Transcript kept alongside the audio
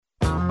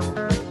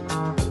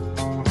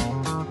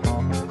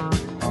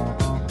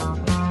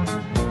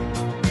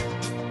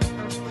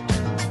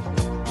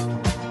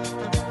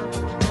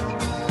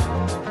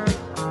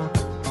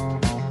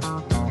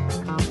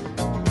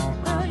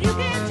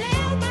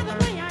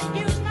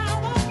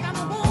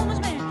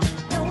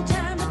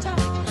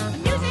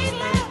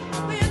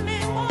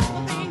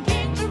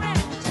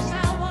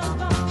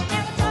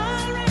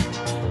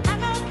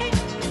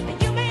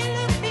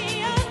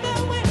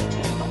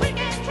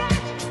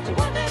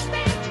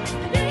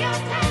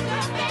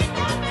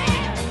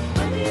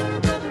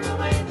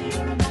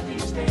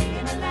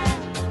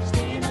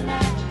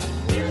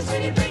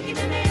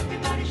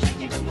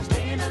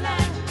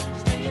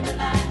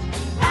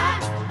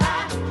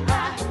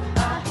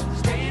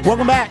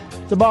Welcome back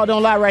to Ball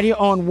Don't Lie right here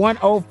on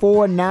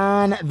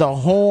 104.9 The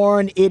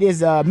Horn. It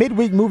is a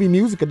midweek movie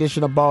music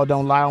edition of Ball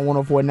Don't Lie on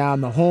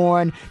 104.9 The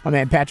Horn. My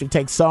man Patrick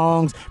takes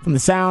songs from the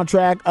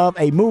soundtrack of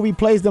a movie,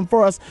 plays them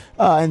for us,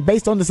 and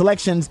based on the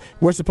selections,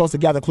 we're supposed to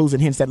gather clues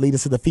and hints that lead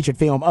us to the featured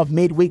film of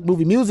midweek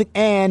movie music.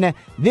 And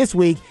this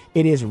week,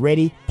 it is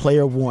Ready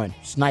Player One.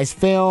 It's a nice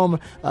film,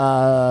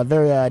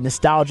 very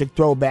nostalgic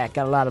throwback.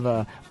 Got a lot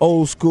of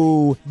old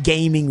school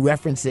gaming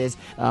references.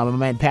 My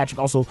man Patrick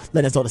also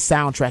let us know the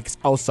soundtrack is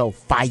also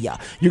fire.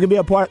 You can be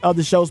a part of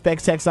the show.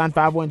 Specs text line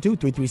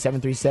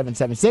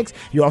 512-337-3776.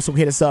 You also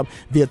hit us up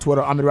via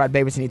Twitter. I'm at Rod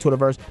Davis in the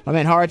Twitterverse. My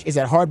man Harge is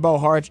at Hardball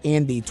Harge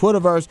in the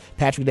Twitterverse.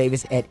 Patrick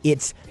Davis at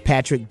It's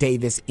Patrick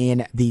Davis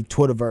in the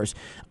Twitterverse.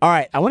 All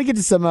right, I want to get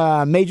to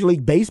some Major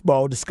League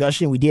Baseball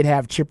discussion. We did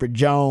have Chipper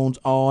Jones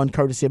on,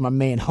 courtesy of my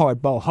man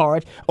Hardball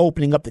Harge,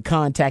 opening up the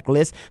contact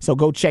list. So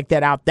go check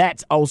that out.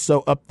 That's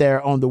also up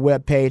there on the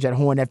webpage at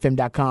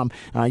hornfm.com.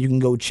 You can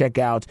go check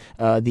out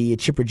the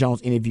Chipper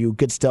Jones interview.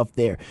 Good stuff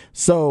there.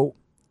 So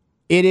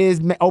it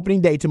is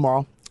opening day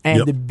tomorrow,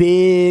 and the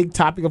big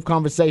topic of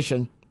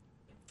conversation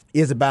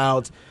is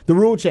about the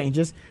rule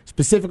changes,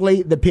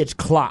 specifically the pitch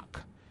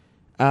clock.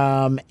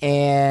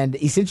 And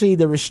essentially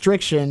the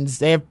restrictions,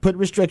 they have put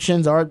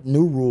restrictions or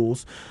new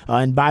rules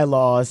and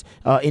bylaws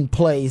in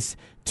place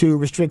to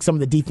restrict some of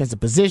the defensive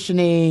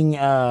positioning.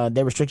 There are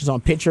restrictions on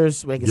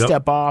pitchers where they can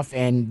step off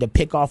and the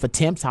pick-off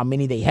attempts, how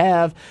many they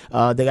have.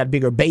 They got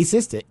bigger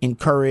bases to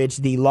encourage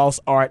the lost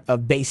art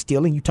of base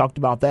stealing. You talked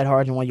about that,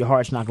 Harge, in one of your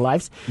Harge Knock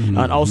Lives.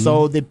 And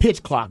also the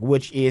pitch clock,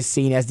 which is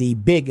seen as the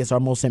biggest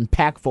or most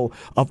impactful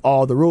of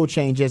all the rule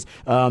changes.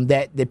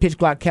 That the pitch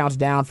clock counts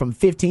down from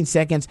 15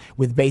 seconds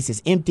with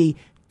bases empty,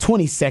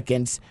 20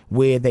 seconds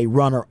with a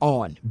runner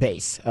on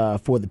base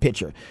for the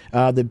pitcher.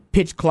 The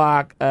pitch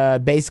clock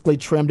basically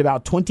trimmed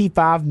about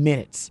 25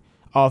 minutes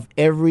off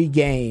every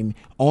game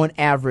on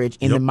average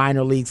in the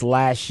minor leagues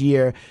last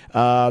year.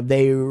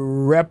 They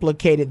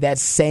replicated that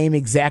same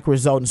exact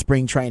result in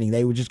spring training.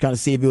 They were just going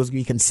to see if it was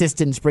going to be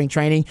consistent in spring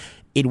training.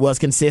 It was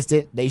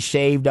consistent. They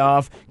shaved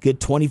off good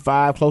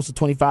 25, close to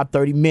 25,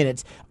 30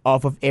 minutes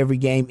off of every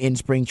game in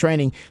spring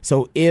training.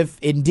 So if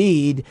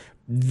indeed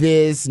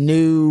this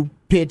new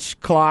pitch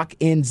clock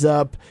ends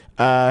up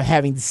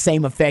having the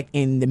same effect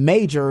in the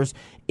majors,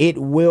 it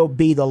will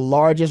be the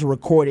largest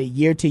recorded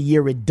year-to-year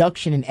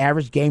reduction in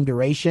average game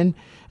duration,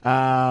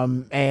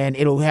 and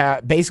it'll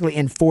have basically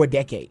in 4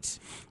 decades.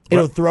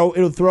 It'll throw,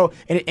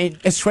 and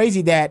it's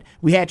crazy that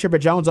we had Chipper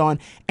Jones on,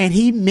 and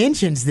he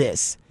mentions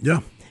this. Yeah.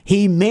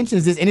 He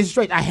mentions this, and it's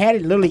straight. I had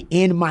it literally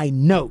in my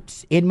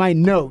notes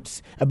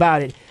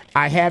about it.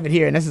 I have it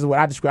here, and this is what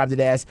I described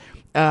it as.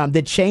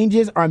 The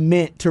changes are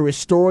meant to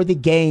restore the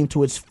game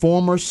to its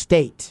former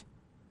state.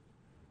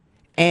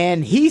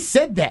 And he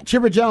said that.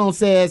 Chipper Jones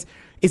says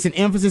it's an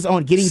emphasis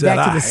on getting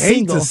back to the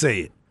single. I hate to say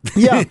it.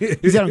 Yeah,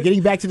 he said on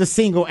getting back to the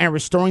single and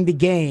restoring the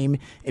game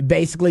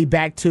basically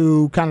back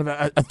to kind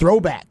of a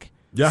throwback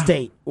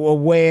state, or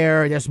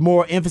where there's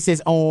more emphasis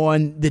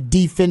on the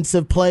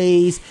defensive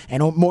plays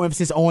and more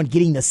emphasis on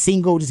getting the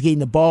single, just getting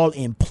the ball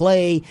in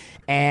play.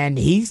 And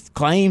he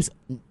claims,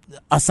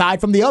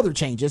 aside from the other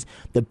changes,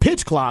 the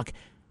pitch clock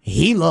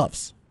he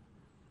loves.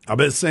 I've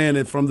been saying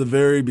it from the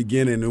very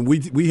beginning, and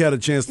we had a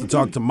chance to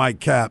talk to Mike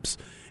Capps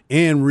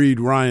and Reed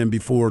Ryan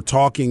before,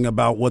 talking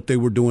about what they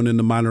were doing in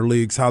the minor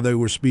leagues, how they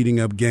were speeding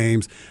up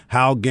games,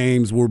 how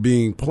games were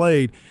being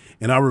played.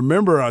 And I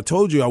remember I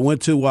told you I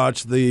went to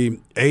watch the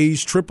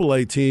A's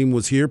AAA team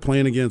was here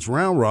playing against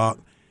Round Rock,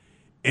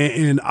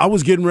 and I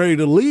was getting ready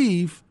to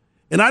leave,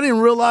 and I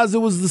didn't realize it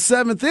was the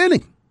 7th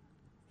inning.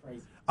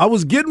 I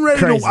was getting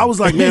ready to – I was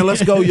like, man,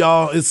 let's go,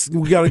 y'all.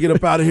 We got to get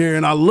up out of here.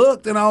 And I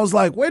looked, and I was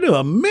like, wait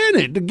a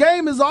minute. The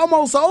game is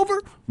almost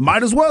over.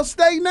 Might as well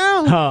stay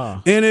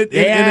now. And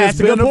it's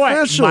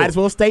beneficial. Might as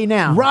well stay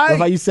now. Right. That's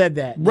why you said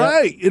that.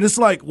 Right. And it's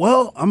like,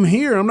 well, I'm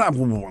here.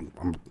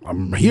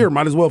 I'm here.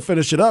 Might as well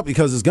finish it up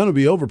because it's going to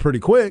be over pretty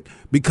quick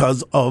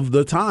because of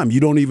the time.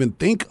 You don't even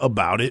think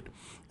about it,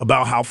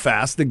 about how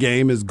fast the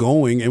game is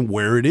going and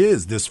where it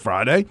is this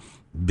Friday.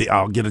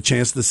 I'll get a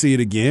chance to see it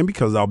again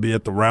because I'll be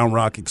at the Round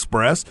Rock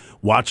Express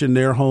watching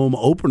their home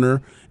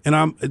opener,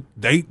 and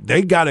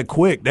they got it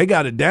quick. They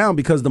got it down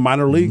because the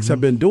minor leagues have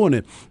been doing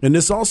it. And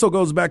this also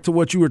goes back to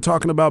what you were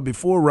talking about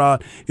before,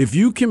 Rod. If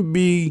you can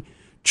be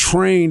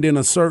trained in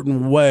a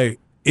certain way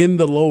in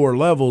the lower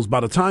levels,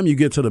 by the time you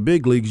get to the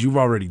big leagues, you've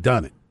already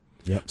done it.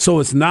 Yep. So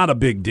it's not a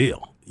big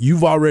deal.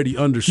 You've already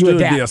understood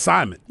the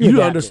assignment.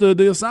 You understood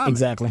the assignment.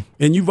 Exactly.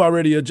 And you've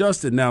already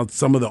adjusted. Now,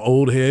 some of the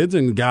old heads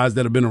and guys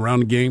that have been around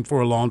the game for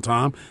a long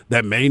time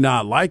that may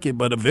not like it,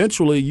 but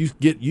eventually you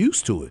get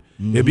used to it.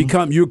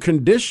 You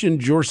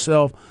conditioned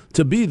yourself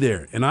to be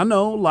there. And I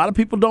know a lot of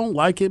people don't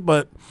like it,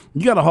 but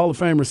you got a Hall of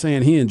Famer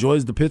saying he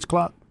enjoys the pitch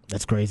clock.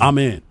 That's crazy. I'm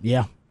in.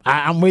 Yeah.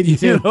 I'm with you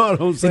too. You know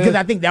what I'm saying? Because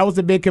I think that was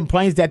the big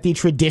complaints that the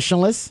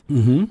traditionalists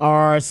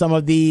are some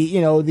of the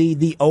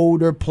the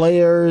older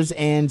players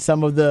and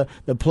some of the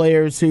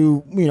players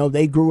who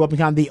they grew up in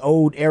kind of the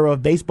old era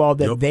of baseball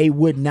that they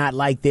would not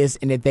like this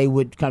and that they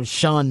would kind of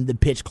shun the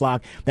pitch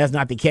clock. That's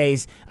not the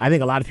case. I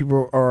think a lot of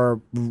people are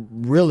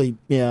really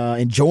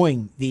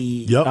enjoying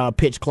the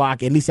pitch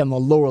clock, at least on the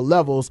lower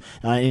levels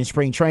in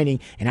spring training,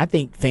 and I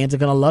think fans are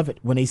going to love it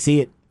when they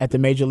see it at the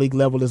major league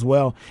level as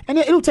well. And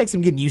it'll take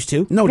some getting used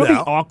to. No doubt.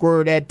 It'll be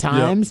awkward at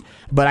times,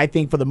 but I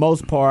think for the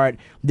most part,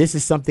 this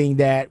is something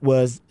that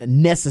was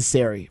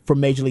necessary for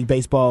Major League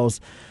Baseball's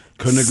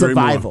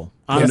survival.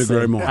 Couldn't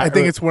agree more. I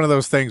think it's one of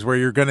those things where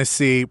you're going to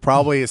see,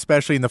 probably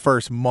especially in the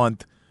first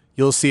month,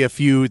 you'll see a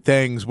few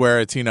things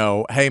where it's,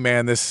 hey,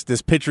 man, this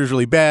pitcher's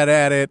really bad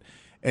at it,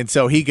 and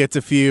so he gets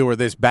a few, or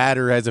this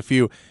batter has a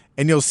few,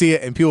 and you'll see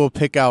it, and people will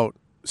pick out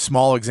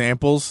small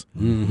examples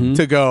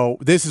to go,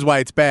 this is why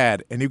it's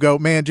bad. And you go,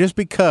 man, just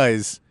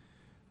because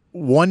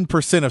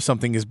 1% of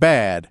something is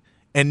bad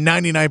and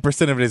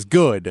 99% of it is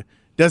good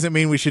doesn't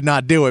mean we should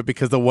not do it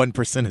because the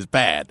 1% is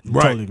bad.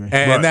 Right. Totally agree.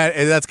 And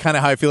that's kind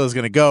of how I feel it's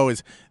going to go.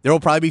 Is there will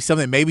probably be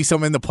something, maybe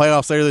something in the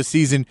playoffs later this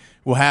season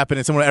will happen,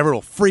 and someone ever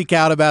will freak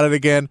out about it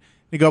again.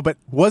 You go, but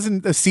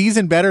wasn't the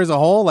season better as a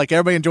whole? Like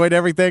everybody enjoyed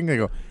everything. They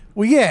go,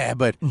 well, yeah,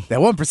 but that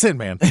 1%,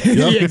 man.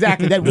 Yeah,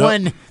 exactly. That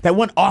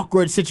one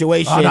awkward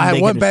situation. I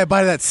had one bad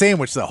bite of that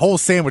sandwich. The whole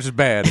sandwich is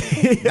bad.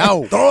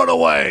 No, throw it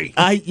away.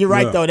 You're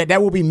right, though.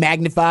 That will be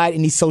magnified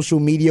in the social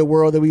media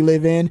world that we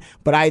live in.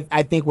 But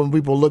I think when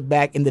people look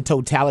back in the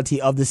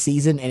totality of the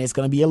season, and it's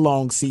going to be a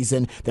long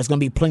season, there's going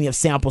to be plenty of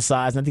sample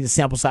size. And I think the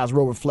sample size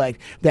will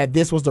reflect that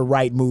this was the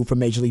right move for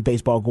Major League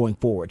Baseball going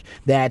forward.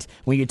 That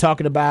when you're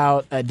talking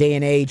about a day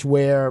and age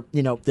where,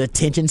 the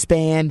attention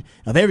span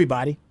of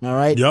everybody, all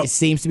right, it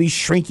seems to be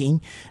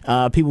shrinking.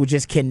 People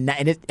just cannot.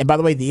 And by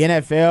the way, the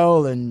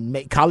NFL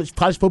and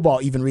college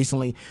football even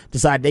recently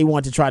decided they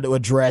want to try to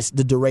address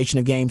the duration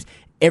of games.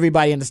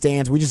 Everybody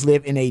understands we just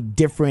live in a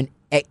different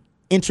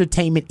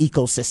entertainment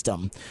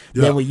ecosystem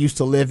than we used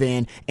to live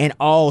in, and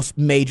all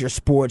major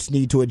sports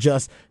need to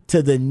adjust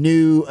to the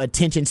new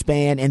attention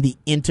span and the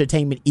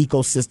entertainment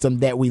ecosystem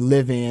that we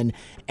live in.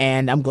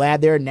 And I'm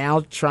glad they're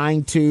now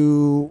trying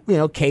to,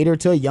 cater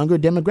to a younger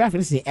demographic.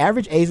 Listen, the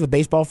average age of a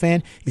baseball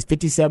fan is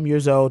 57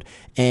 years old,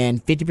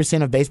 and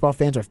 50% of baseball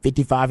fans are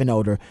 55 and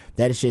older.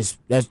 That is just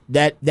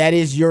that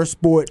is your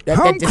sport.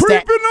 I'm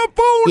creeping up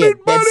on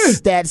it, buddy. That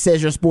stat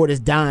says your sport is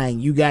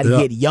dying. You got to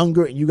get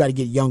younger, and you got to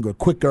get younger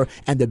quicker.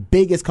 And the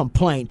biggest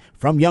complaint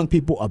from young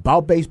people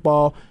about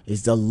baseball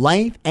is the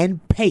length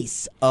and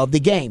pace of the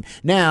game.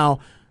 Now,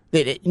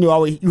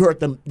 you heard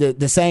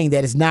the saying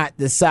that it's not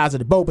the size of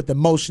the boat, but the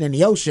motion in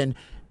the ocean.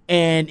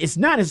 And it's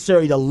not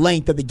necessarily the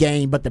length of the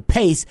game, but the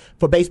pace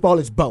for baseball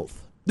is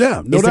both.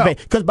 Yeah, no doubt.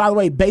 Because, by the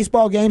way,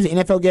 baseball games and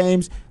NFL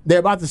games, they're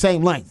about the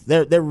same length.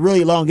 They're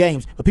really long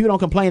games. But people don't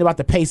complain about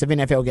the pace of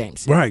NFL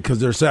games. Right, because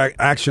there's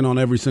action on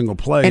every single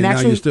play, and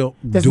actually, now you're still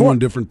doing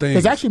different things.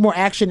 There's actually more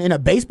action in a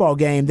baseball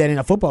game than in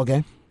a football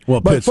game. Well,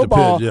 but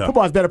football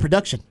has better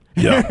production.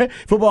 Yeah.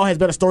 Football has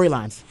better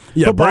storylines.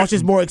 Yeah, football is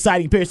just more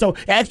exciting, period. So,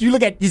 as you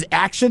look at this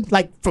action,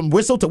 like from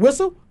whistle to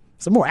whistle,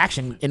 some more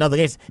action in other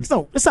games. It's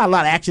not a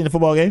lot of action in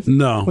football games.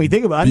 No. When you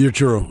think about it. You're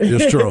true.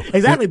 It's true.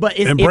 Exactly.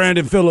 And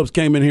Brandon Phillips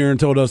came in here and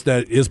told us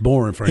that it's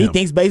boring for him. He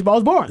thinks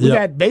baseball's boring. We've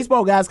had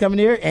baseball guys coming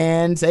here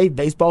and say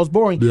baseball's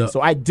boring. Yep.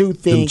 So I do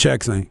think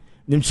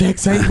Them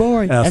checks ain't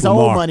boring. That's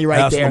old money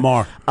right there.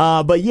 Lamar.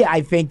 But yeah,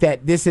 I think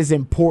that this is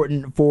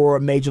important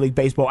for Major League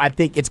Baseball. I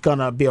think it's going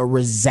to be a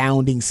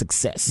resounding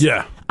success.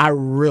 Yeah. I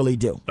really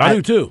do. I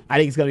do too. I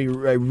think it's going to be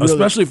really.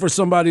 Especially for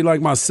somebody like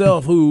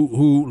myself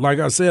who, like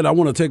I said, I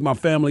want to take my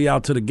family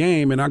out to the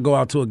game, and I go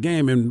out to a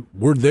game and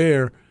we're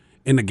there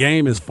and the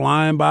game is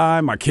flying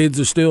by. My kids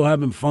are still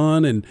having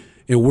fun and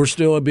we're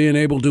still being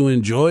able to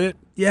enjoy it.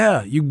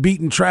 Yeah, you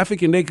beating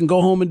traffic and they can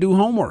go home and do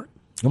homework.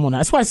 Come on now.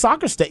 That's why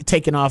soccer's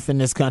taking off in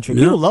this country.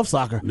 People love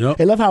soccer. Yep.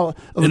 They love how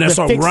and that's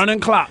a running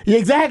clock. Yeah,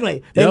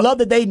 exactly. They love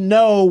that they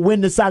know when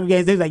the soccer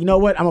games. They're like, you know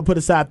what? I'm gonna put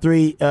aside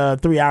 3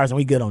 hours and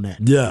we good on that.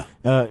 Yeah.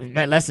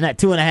 Less than that,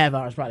 2.5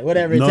 hours probably.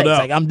 Whatever it takes. Doubt.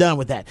 Like I'm done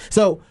with that.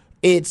 So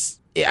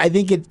I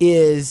think it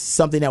is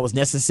something that was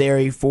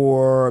necessary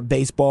for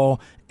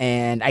baseball,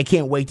 and I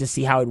can't wait to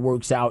see how it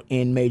works out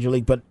in Major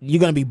League. But you're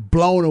going to be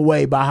blown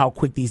away by how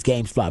quick these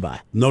games fly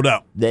by. No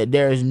doubt.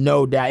 There is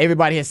no doubt.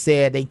 Everybody has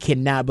said they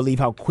cannot believe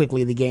how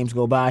quickly the games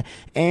go by,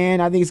 and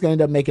I think it's going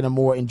to end up making a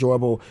more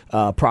enjoyable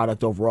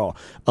product overall.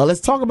 Let's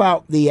talk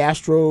about the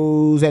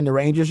Astros and the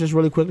Rangers just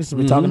really quickly,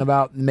 since we're talking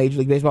about Major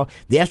League Baseball.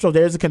 The Astros,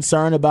 there's a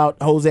concern about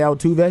Jose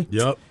Altuve.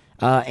 Yep.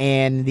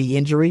 And the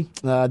injury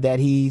that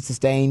he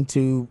sustained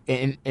to,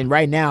 and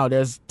right now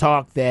there's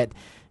talk that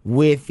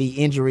with the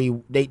injury,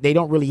 they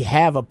don't really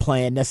have a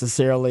plan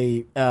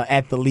necessarily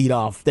at the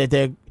leadoff.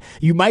 That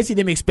you might see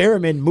them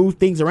experiment, move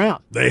things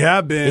around. They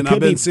have been. I've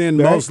been seeing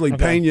mostly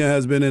Pena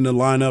has been in the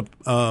lineup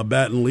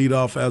batting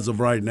leadoff as of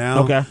right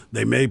now. Okay.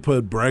 They may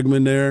put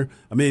Bregman there.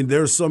 I mean,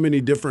 there's so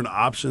many different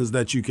options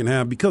that you can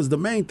have because the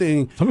main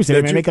thing. Somebody said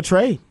they may make a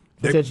trade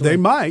They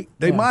might.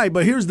 They might.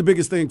 But here's the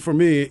biggest thing for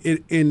me.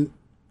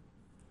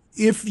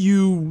 If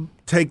you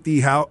take the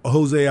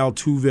Jose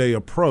Altuve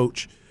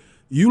approach,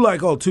 you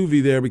like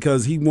Altuve there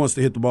because he wants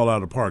to hit the ball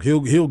out of the park.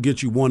 He'll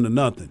get you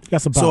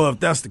 1-0. So if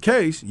that's the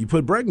case, you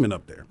put Bregman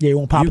up there. Yeah, he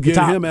won't pop at the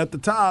top. You get him at the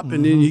top,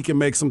 and then he can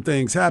make some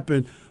things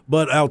happen.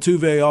 But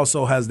Altuve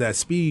also has that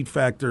speed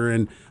factor,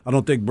 and I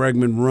don't think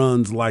Bregman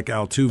runs like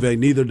Altuve.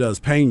 Neither does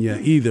Pena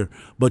either.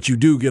 But you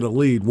do get a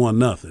lead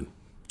 1-0.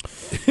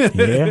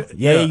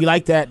 Yeah, you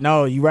like that.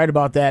 No, you're right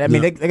about that. I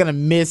mean, they're going to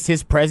miss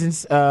his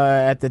presence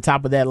at the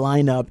top of that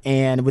lineup.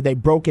 And with a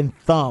broken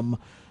thumb,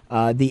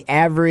 the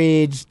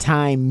average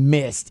time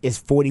missed is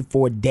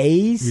 44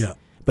 days. Yeah.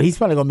 But he's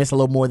probably going to miss a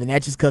little more than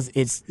that just because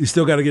it's – He's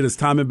still got to get his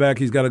timing back.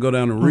 He's got to go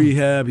down to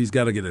rehab. He's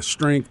got to get his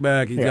strength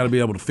back. He's got to be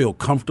able to feel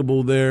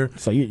comfortable there.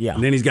 So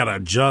And then he's got to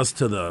adjust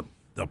to the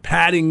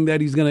padding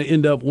that he's going to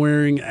end up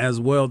wearing as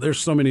well. There's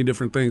so many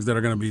different things that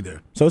are going to be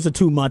there. So it's a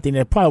 2-month thing.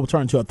 It probably will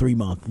turn into a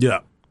 3-month. Yeah.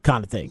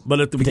 Kind of thing. But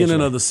at the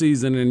beginning of the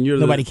season, and you're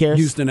Nobody cares?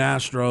 Houston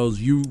Astros,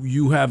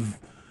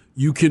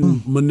 you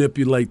can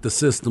manipulate the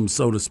system,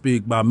 so to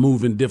speak, by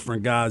moving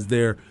different guys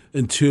there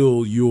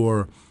until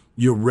you're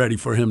ready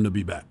for him to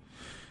be back.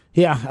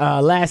 Yeah,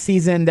 last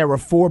season there were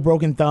 4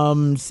 broken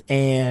thumbs,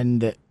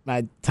 and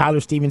Tyler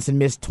Stevenson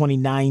missed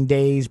 29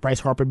 days. Bryce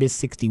Harper missed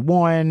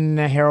 61.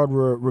 Harold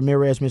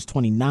Ramirez missed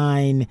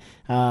 29.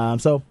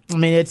 So, I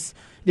mean, it's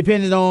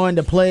depending on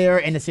the player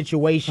and the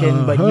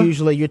situation, but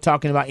usually you're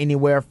talking about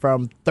anywhere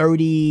from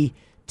 30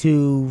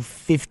 to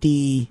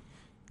 50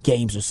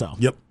 games or so.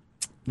 Yep.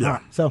 Yeah. All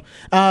right. So,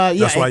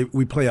 that's why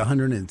we play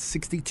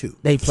 162.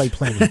 They play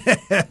plenty.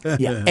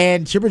 Yeah.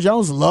 And Chipper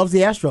Jones loves the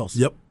Astros.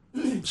 Yep.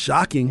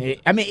 Shocking.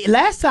 I mean,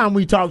 last time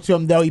we talked to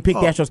him, though, he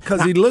picked the Astros.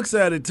 Because he looks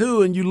at it,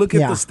 too, and you look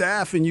at the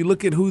staff and you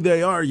look at who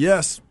they are.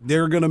 Yes,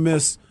 they're going to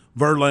miss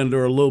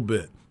Verlander a little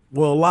bit.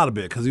 Well, a lot of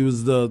it because he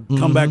was the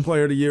comeback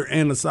player of the year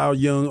and the Cy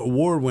Young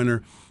Award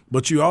winner.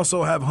 But you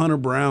also have Hunter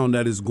Brown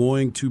that is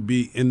going to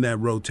be in that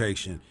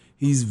rotation.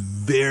 He's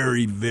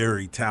very,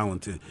 very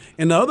talented.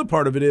 And the other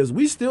part of it is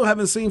we still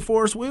haven't seen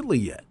Forrest Whitley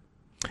yet.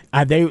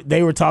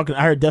 They were talking.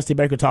 I heard Dusty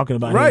Baker talking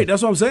about him. Right,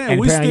 that's what I'm saying.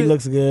 And apparently he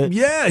looks good.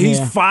 Yeah, he's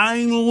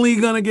finally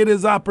going to get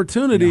his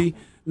opportunity.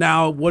 Yeah.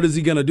 Now, what is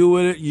he going to do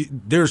with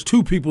it? There's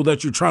 2 people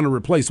that you're trying to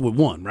replace with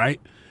 1, right?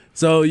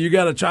 So you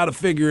got to try to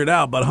figure it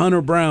out. But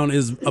Hunter Brown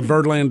is a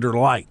Verlander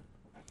light.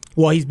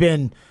 Well, he's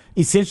been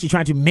essentially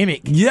trying to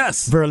mimic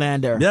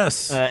Verlander.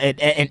 Yes.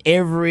 And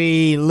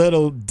every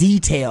little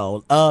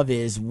detail of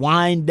his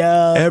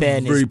wind-up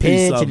and his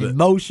pitch and his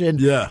motion.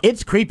 Yeah.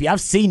 It's creepy.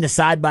 I've seen the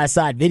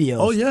side-by-side videos.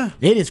 Oh, yeah.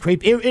 It is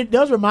creepy. It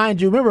does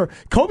remind you. Remember,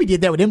 Kobe did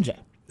that with MJ.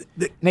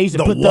 They used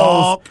to put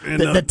walk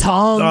those, the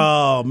tongue.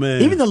 Oh,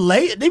 man. Even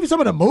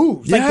some of the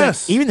moves.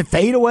 Yes. Like even the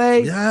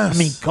fadeaway. Yes. I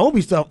mean,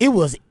 Kobe stuff, it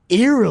was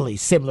eerily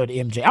similar to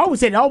MJ. I would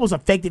say it almost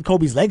affected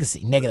Kobe's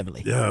legacy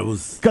negatively. Yeah, it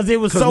was.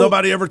 Because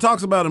nobody ever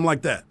talks about him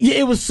like that. Yeah,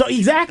 it was so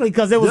exactly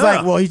because it was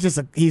like, well, he's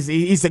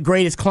the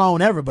greatest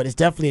clone ever, but it's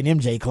definitely an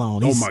MJ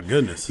clone. Oh my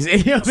goodness,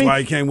 that's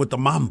why he came with the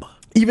Mamba.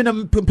 Even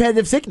a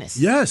competitive sickness.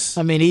 Yes,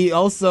 I mean he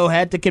also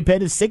had the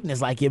competitive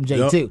sickness like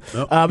MJ too.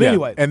 Yep. But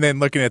anyway, and then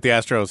looking at the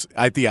Astros,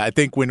 I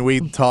think when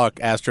we talk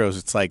Astros,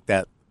 it's like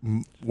that.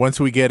 Once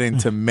we get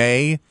into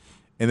May.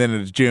 And then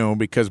into June,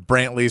 because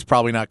Brantley's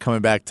probably not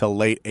coming back till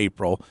late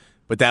April.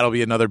 But that'll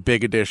be another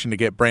big addition to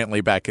get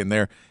Brantley back in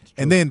there.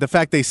 And then the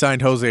fact they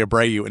signed Jose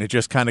Abreu, and it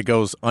just kind of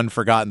goes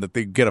unforgotten that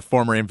they get a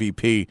former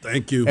MVP.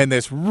 Thank you. And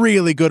this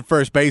really good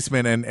first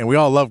baseman, and we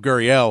all love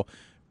Gurriel.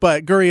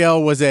 But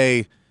Gurriel was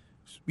a,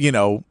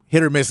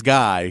 hit or miss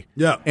guy.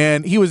 Yeah.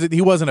 And he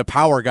wasn't a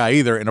power guy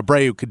either, and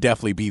Abreu could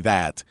definitely be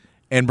that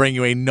and bring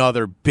you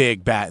another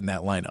big bat in that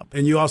lineup.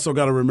 And you also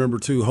got to remember,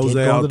 too, Jose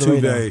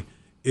Altuve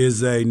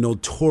is a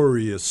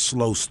notorious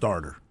slow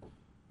starter.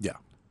 Yeah.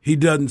 He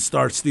doesn't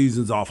start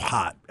seasons off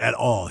hot at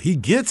all. He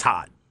gets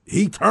hot.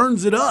 He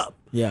turns it up.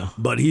 Yeah.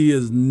 But he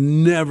is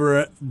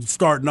never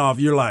starting off.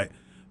 You're like,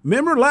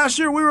 remember last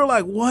year we were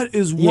like, what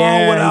is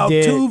wrong with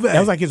Altuve? That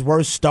was like his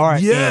worst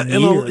start in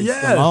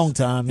years, a long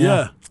time.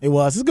 Yeah. It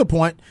was. It's a good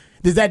point.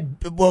 Does that,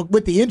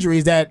 with the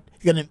injuries, that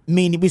going to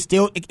mean we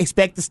still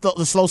expect the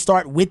slow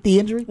start with the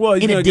injury? Well,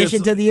 in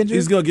addition to the injury?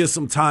 He's going to get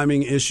some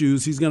timing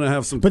issues. He's going to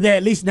have some. But then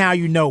at least now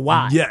you know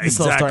why. Yeah,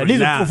 exactly.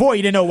 Before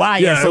you didn't know why.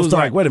 Yeah, it was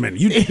like, wait a minute.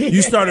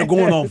 You started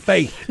going on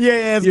faith.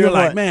 Yeah, you're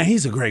like, man,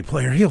 he's a great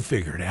player. He'll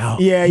figure it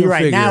out. Yeah, you're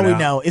right. Now we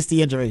know it's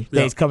the injury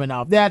that's coming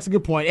off. That's a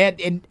good point.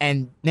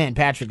 And man,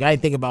 Patrick, I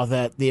didn't think about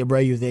that, the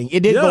Abreu thing. It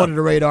did go under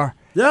the radar.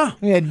 Yeah.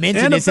 We had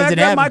mentioned and the it since fact it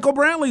that happened. Michael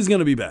Brantley's going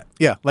to be back.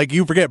 Yeah, like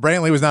you forget,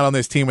 Brantley was not on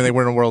this team when they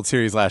won a World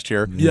Series last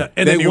year. Yeah,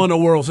 and they won a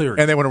World Series.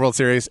 And they won a World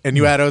Series, and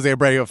you had Jose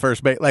Abreu at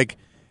first base. Like,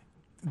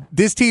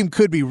 this team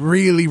could be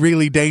really,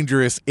 really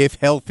dangerous if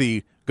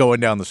healthy going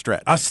down the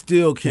stretch. I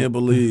still can't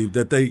believe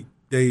that they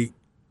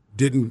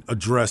didn't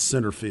address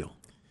center field.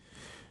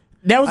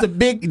 That was a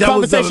big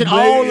conversation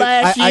all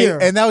last year.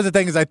 And that was the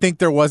thing is I think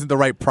there wasn't the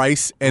right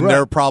price, and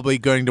they're probably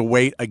going to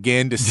wait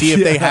again to see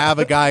if they have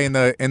a guy in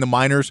the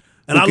minors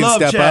and who I can love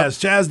step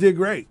Chaz. up. Chaz did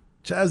great.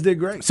 Chaz did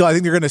great. So I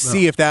think they're going to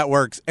see if that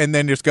works and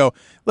then just go,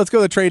 let's go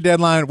to the trade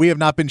deadline. We have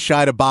not been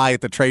shy to buy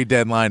at the trade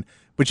deadline,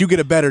 but you get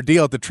a better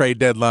deal at the trade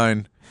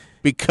deadline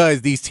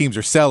because these teams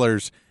are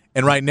sellers,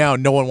 and right now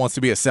no one wants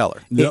to be a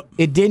seller. Yep.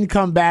 It didn't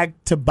come back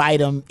to bite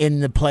them in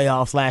the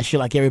playoffs last year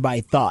like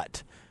everybody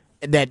thought.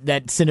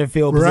 That center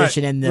field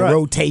position and the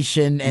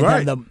rotation and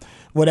having the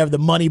whatever the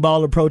money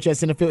ball approach at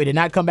center field, it did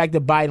not come back to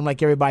bite them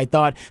like everybody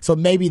thought. So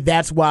maybe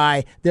that's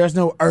why there's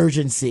no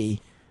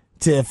urgency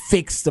to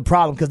fix the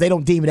problem because they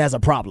don't deem it as a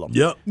problem.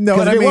 Yep. No,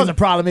 because if and it was a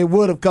problem, it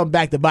would have come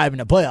back to bite them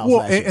in the playoffs. Well,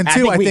 last year. and I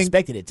two, think I we think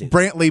expected it to.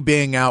 Brantley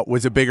being out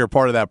was a bigger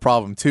part of that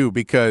problem too,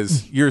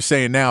 because you're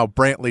saying now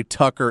Brantley,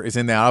 Tucker is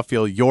in the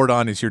outfield,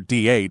 Jordan is your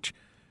DH.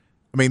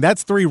 I mean,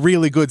 that's three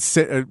really good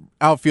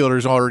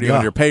outfielders already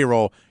on your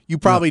payroll. You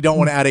probably don't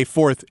want to add a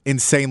fourth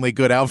insanely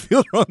good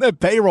outfielder on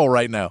that payroll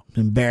right now.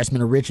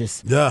 Embarrassment of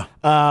riches. Yeah.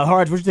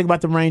 Harge, what you think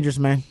about the Rangers,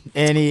 man?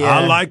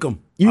 I like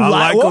them. You I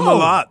like them a whoa.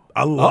 lot.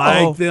 I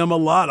like them a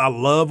lot. I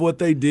love what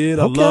they did.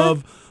 Okay. I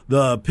love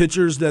the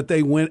pitchers that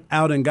they went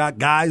out and got,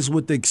 guys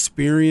with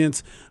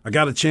experience. I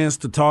got a chance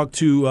to talk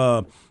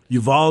to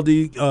Uvalde,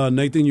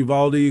 Nathan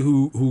Uvalde,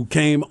 who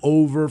came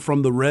over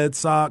from the Red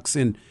Sox,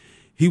 and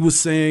he was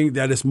saying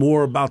that it's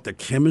more about the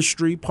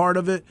chemistry part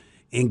of it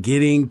and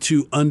getting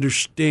to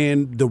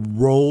understand the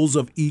roles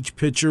of each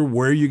pitcher,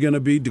 where you're going to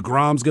be.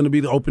 DeGrom's going to be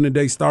the opening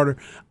day starter.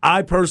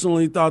 I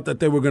personally thought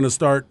that they were going to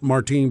start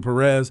Martin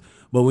Perez,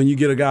 but when you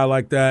get a guy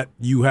like that,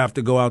 you have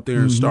to go out there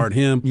and start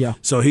him. Yeah.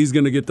 So he's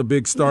going to get the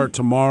big start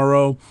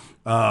tomorrow.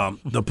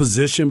 The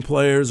position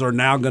players are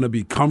now going to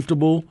be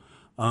comfortable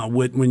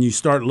with when you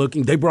start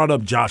looking. They brought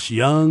up Josh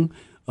Young,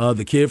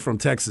 the kid from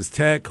Texas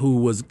Tech, who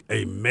was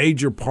a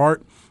major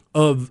part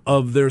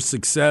of their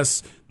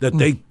success that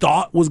they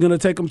thought was going to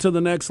take them to the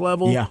next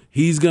level. Yeah.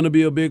 He's going to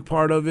be a big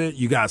part of it.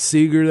 You got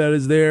Seager that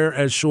is there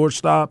as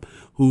shortstop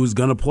who's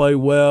going to play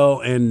well,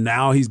 and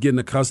now he's getting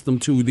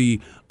accustomed to the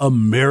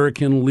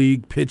American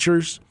League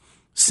pitchers.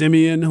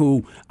 Simeon,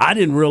 who I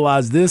didn't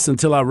realize this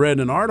until I read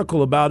an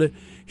article about it,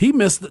 he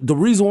missed the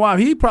reason why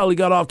he probably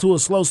got off to a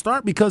slow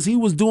start because he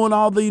was doing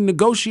all the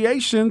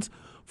negotiations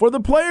for the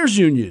players'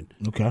 union,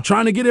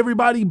 trying to get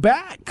everybody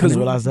back. I didn't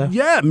realize that.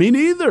 Yeah, me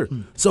neither.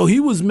 So he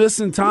was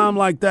missing time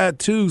like that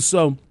too.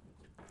 So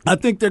I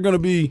think they're going to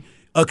be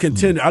a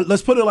contender.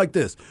 Let's put it like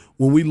this: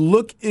 when we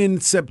look in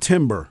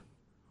September,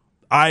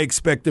 I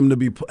expect them to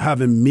be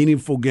having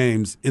meaningful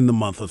games in the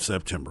month of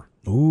September.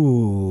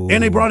 Ooh,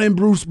 and they brought in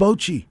Bruce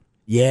Bochy.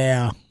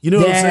 Yeah, You know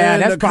what I'm saying?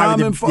 That's The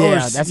probably common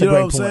force, that's you a know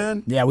great what I'm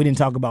point. saying? Yeah, we didn't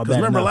talk about that. Because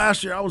remember enough.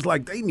 last year, I was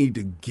like, they need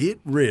to get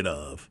rid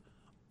of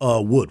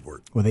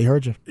Woodward. Well, they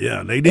heard you.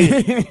 Yeah, they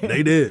did.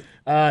 They did.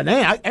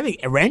 I think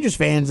Rangers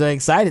fans are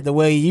excited the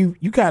way you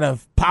kind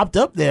of popped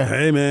up there.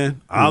 Hey,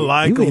 man, I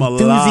like you them a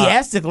lot.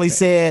 enthusiastically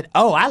said,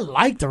 "Oh, I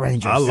like the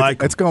Rangers." I like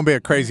them. It's going to be a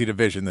crazy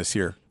division this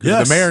year. 'Cause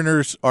Yes. The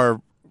Mariners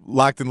are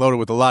locked and loaded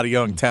with a lot of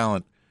young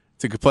talent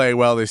to play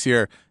well this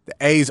year. The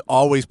A's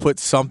always put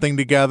something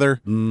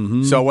together.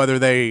 Mm-hmm. So whether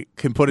they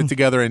can put it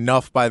together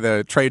enough by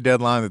the trade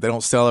deadline that they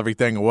don't sell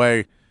everything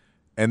away,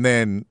 and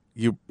then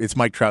it's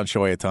Mike Trout and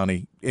Shohei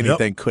Ohtani.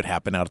 Anything could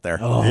happen out there.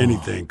 Oh.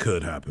 Anything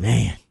could happen.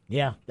 Man,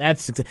 yeah,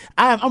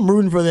 I'm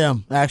rooting for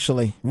them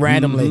actually,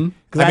 randomly.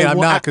 I mean, I'm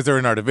not because they're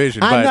in our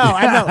division. I but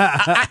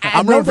know.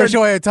 I'm rooting for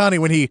Shohei Ohtani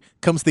when he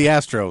comes to the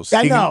Astros.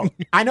 I know.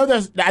 I know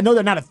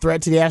they're not a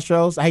threat to the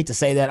Astros. I hate to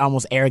say that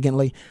almost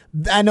arrogantly.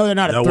 I know they're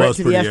not a That threat was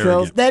to the pretty Astros.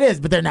 arrogant. That is,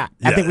 but they're not.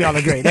 I think we all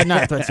agree. They're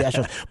not a threat to the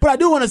Astros. But I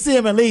do want to see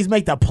them at least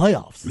make the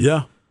playoffs.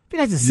 Yeah. It'd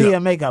be nice to see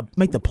them make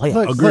the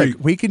playoffs. Agreed.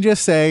 Look, we can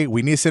just say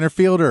we need a center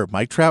fielder.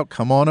 Mike Trout,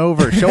 come on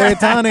over. Shohei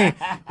Ohtani,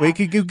 we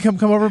could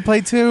come over and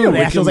play too. The We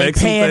can Astros make ain't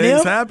some paying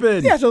things them.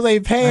 happen. The Astros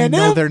ain't I paying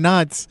know them. they're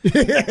nuts.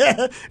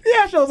 The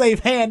Astros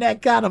ain't paying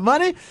that kind of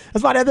money.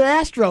 That's why they're the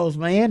Astros,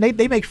 man.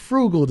 They make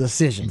frugal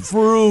decisions.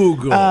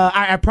 Frugal.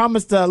 I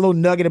promised a little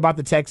nugget about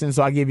the Texans,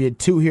 so I'll give you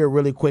two here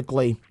really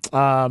quickly.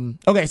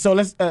 Okay, so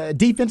let's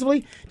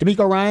defensively,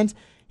 D'Amico Ryans,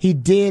 he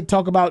did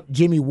talk about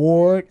Jimmy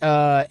Ward.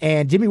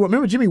 And Jimmy Ward,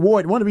 remember Jimmy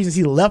Ward, one of the reasons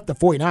he left the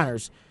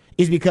 49ers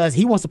is because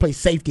he wants to play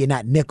safety and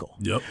not nickel.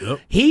 Yep.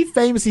 He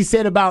famously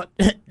said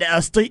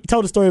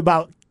told a story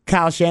about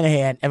Kyle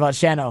Shanahan, about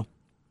Shano.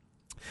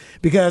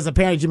 Because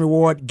apparently Jimmy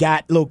Ward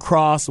got a little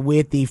cross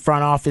with the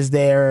front office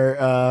there,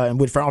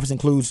 and with front office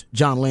includes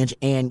John Lynch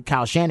and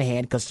Kyle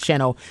Shanahan, because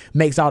Shano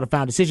makes all the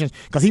final decisions,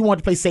 because he wanted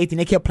to play safety and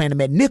they kept playing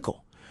him at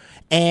nickel.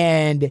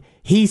 And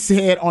he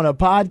said on a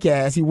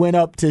podcast, he went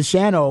up to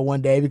Shano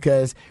one day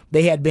because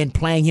they had been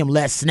playing him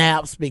less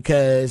snaps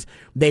because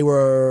they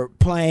were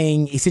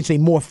playing essentially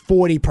more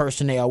 40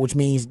 personnel, which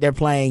means they're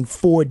playing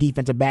 4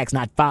 defensive backs,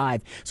 not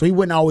 5. So he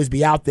wouldn't always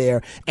be out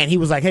there. And he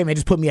was like, hey, man,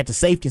 just put me at the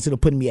safety instead of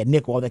putting me at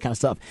nickel, all that kind of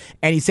stuff.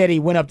 And he said he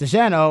went up to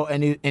Shano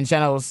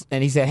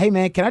and he said, hey,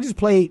 man, can I just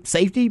play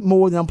safety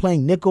more than I'm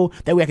playing nickel?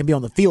 That way I can be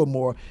on the field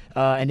more.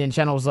 And then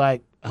Shano was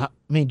like, I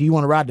mean, do you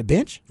want to ride the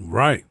bench?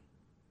 Right.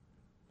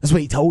 That's what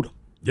he told him.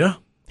 Yeah.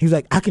 He was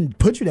like, I can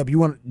put you there, but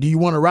do you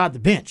want to ride the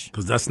bench?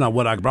 Because that's not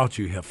what I brought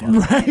you here for.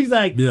 Right? He's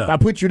like, if I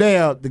put you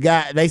there, the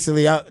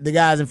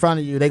guys in front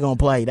of you, they're going to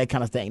play, that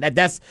kind of thing.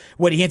 That's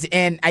what he hinted.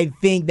 And I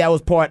think that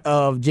was part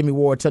of Jimmy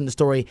Ward telling the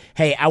story,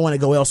 hey, I want to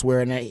go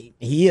elsewhere. And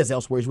he is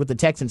elsewhere. He's with the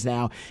Texans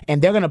now.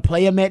 And they're going to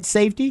play him at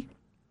safety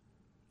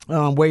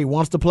where he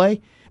wants to play.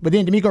 But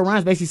then DeMeco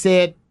Ryans basically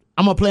said,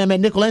 I'm going to play him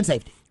at nickel and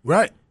safety.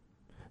 Right.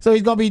 So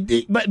he's going to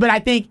be – but I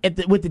think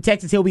with the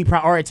Texans, he'll be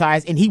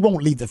prioritized, and he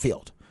won't leave the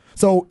field.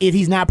 So if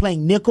he's not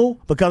playing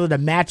nickel because of the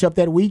matchup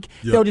that week,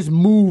 they'll just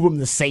move him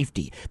to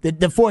safety. The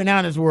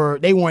 49ers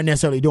weren't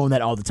necessarily doing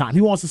that all the time.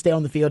 He wants to stay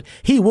on the field.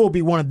 He will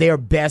be one of their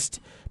best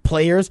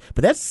players,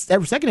 but that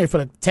secondary for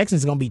the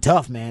Texans is going to be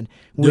tough, man.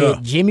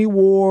 With Jimmy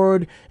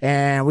Ward,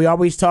 and we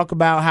always talk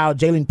about how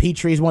Jalen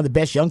Petrie is one of the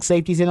best young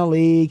safeties in the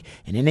league,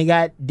 and then they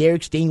got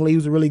Derek Stingley,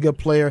 who's a really good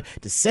player.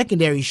 The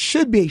secondary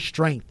should be a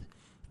strength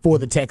for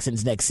the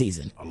Texans next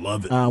season. I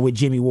love it. With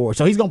Jimmy Ward.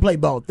 So he's going to play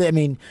both. I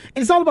mean,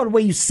 and it's all about the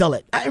way you sell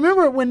it. I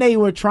remember when they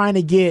were trying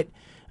to get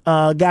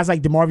guys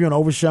like DeMarvion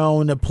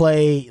Overshown to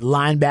play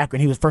linebacker,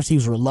 and he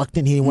was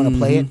reluctant. He didn't want to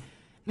play it.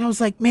 And I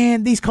was like,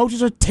 man, these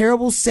coaches are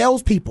terrible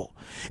salespeople.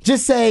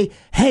 Just say,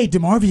 hey,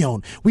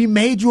 DeMarvion, we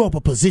made you up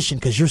a position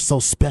because you're so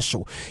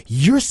special.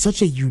 You're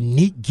such a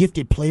unique,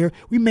 gifted player.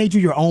 We made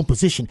you your own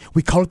position.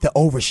 We call it the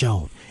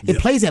Overshown. It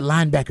plays at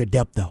linebacker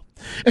depth, though.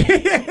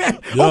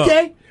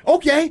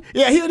 Okay.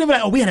 Yeah, he would be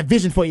like, we had a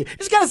vision for you.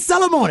 Just got to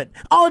sell him on it.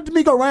 All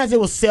DeMeco Ryans did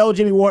was sell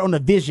Jimmy Ward on the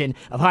vision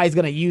of how he's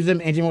going to use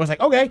him. And Jimmy Ward's like,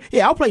 okay,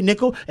 yeah, I'll play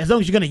nickel as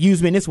long as you're going to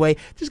use me in this way.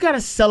 Just got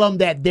to sell them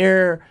that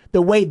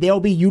the way they'll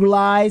be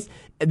utilized,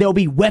 they'll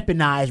be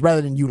weaponized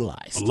rather than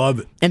utilized. I love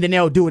it. And then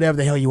they'll do whatever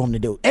the hell you want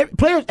them to do.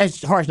 Players,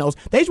 as Harsh knows,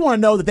 they just want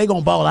to know that they're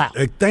going to ball out.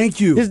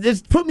 Thank you.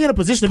 Just put me in a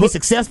position to be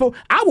successful.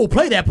 I will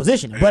play that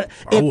position. But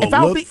if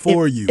I don't think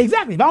you.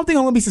 Exactly. If I don't think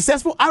I'm going to be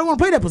successful, I don't want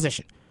to play that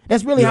position.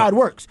 That's really how it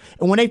works.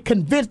 And when they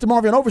convinced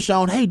DeMarvion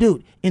Overshown, hey,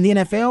 dude, in the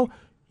NFL,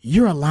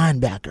 you're a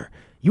linebacker.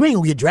 You ain't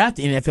going to get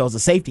drafted in the NFL as a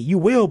safety. You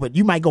will, but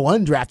you might go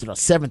undrafted or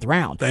 7th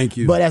round. Thank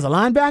you. But as a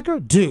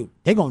linebacker, dude,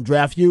 they're going to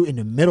draft you in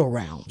the middle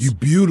rounds. You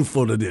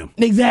beautiful to them.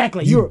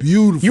 Exactly. You're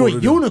beautiful. You're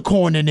a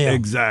unicorn to them.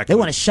 Exactly. They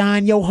want to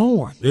shine your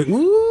horn. They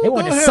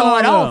want to saw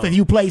it off if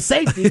you play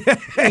safety.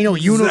 Ain't no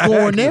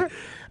unicorn there.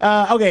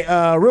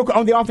 Real quick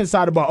on the offense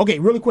side of the ball. Okay,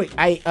 really quick.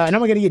 And I'm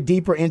going to get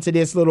deeper into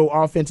this little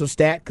offensive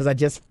stat because I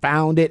just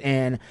found it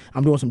and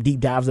I'm doing some deep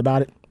dives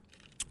about it.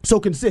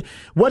 So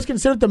what's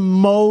considered the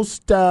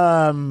most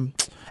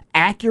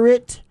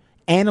accurate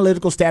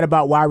analytical stat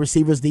about wide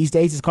receivers these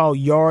days is called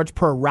yards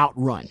per route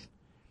run.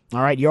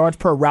 All right, yards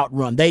per route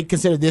run. They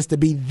consider this to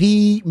be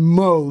the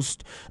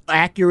most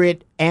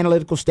accurate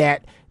analytical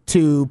stat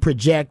to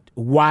project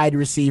wide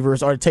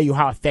receivers or to tell you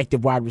how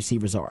effective wide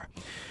receivers are.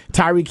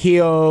 Tyreek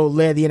Hill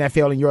led the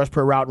NFL in yards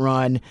per route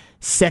run.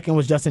 Second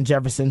was Justin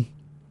Jefferson.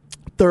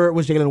 Third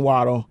was Jalen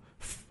Waddle.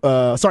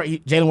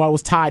 Jalen Waddle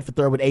was tied for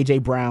third with A.J.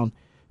 Brown.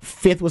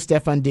 Fifth was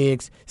Stephon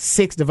Diggs.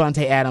 Sixth,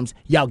 Devontae Adams.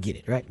 Y'all get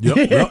it, right?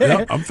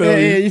 Yep. I'm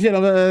feeling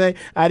you.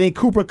 I think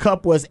Cooper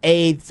Kupp was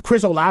eighth.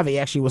 Chris Olave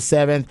actually was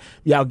seventh.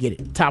 Y'all get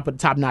it.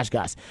 Top-notch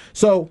guys.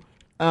 So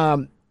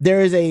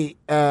there is a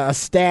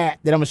stat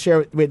that I'm going to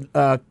share with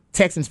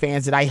Texans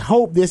fans that I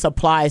hope this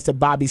applies to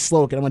Bobby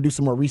Slowick, and I'm going to do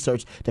some more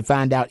research to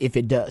find out if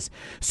it does.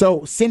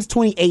 So since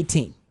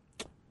 2018,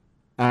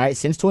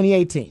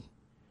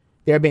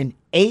 there have been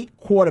 8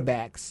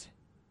 quarterbacks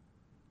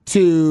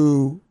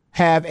to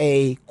have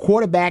a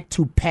quarterback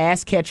to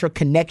pass catcher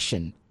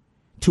connection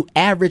to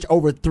average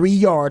over 3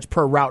 yards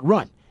per route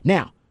run.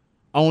 Now,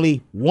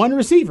 only one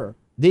receiver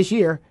this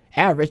year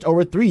averaged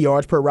over 3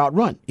 yards per route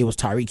run. It was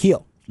Tyreek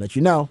Hill. Let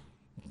you know,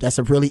 that's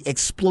a really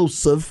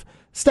explosive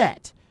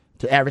stat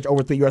to average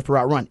over 3 yards per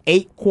route run.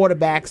 8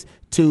 quarterbacks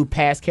to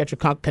pass catcher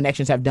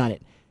connections have done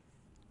it.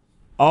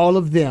 All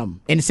of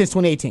them, and since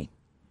 2018,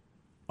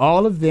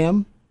 all of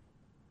them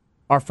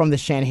are from the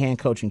Shanahan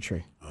coaching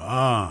tree.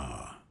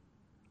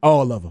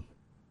 All of them.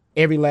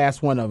 Every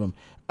last one of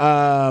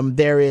them.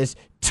 There is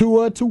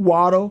Tua to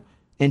Waddle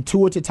and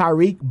Tua to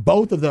Tyreek.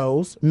 Both of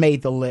those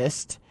made the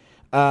list.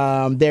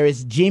 There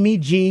is Jimmy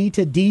G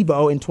to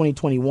Debo in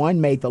 2021,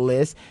 made the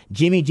list.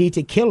 Jimmy G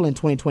to Kittle in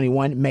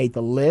 2021, made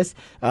the list.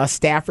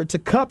 Stafford to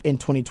Kupp in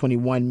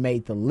 2021,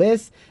 made the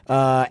list.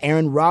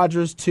 Aaron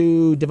Rodgers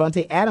to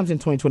Devontae Adams in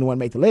 2021,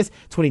 made the list.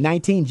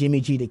 2019, Jimmy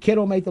G to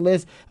Kittle made the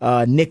list.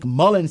 Nick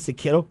Mullins to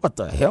Kittle, what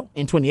the hell?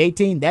 In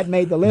 2018, that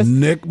made the list.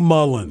 Nick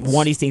Mullins.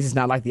 One of these things is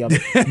not like the other.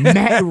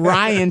 Matt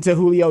Ryan to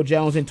Julio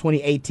Jones in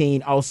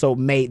 2018 also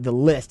made the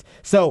list.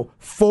 So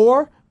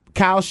 4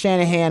 Kyle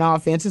Shanahan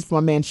offenses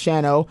for my man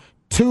Shano.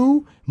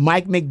 2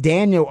 Mike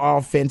McDaniel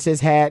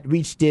offenses had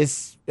reached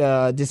this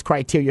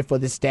criteria for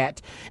this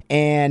stat,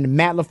 and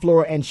Matt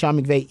LaFleur and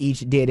Sean McVay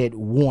each did it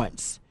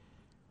once.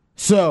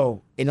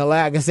 So,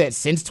 like I said,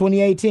 since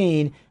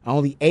 2018,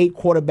 only 8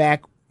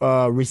 quarterback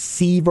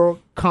receiver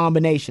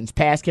combinations,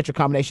 pass catcher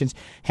combinations,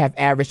 have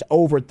averaged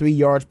over 3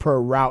 yards per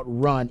route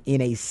run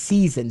in a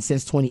season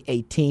since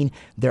 2018.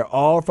 They're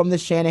all from the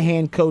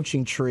Shanahan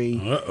coaching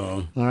tree.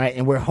 Uh-oh. All right,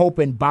 and we're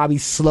hoping Bobby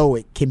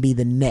Slowick can be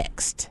the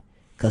next.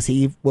 because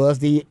he was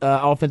the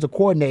offensive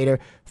coordinator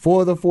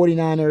for the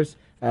 49ers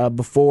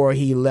before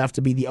he left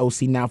to be the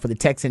OC now for the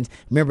Texans.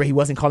 Remember, he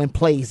wasn't calling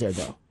plays there,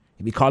 though.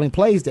 He'd be calling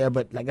plays there,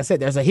 but like I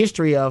said, there's a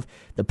history of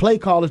the play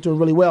callers doing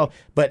really well,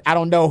 but I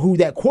don't know who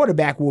that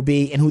quarterback will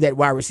be and who that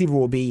wide receiver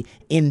will be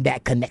in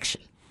that connection.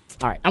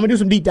 All right, I'm going to do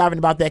some deep diving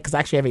about that because I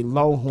actually have a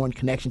Longhorn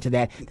connection to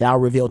that I'll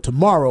reveal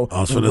tomorrow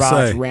on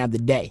Raj Around the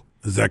Day.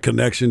 Is that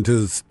connection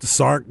to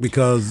Sark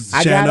because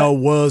Shano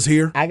was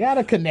here? I got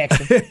a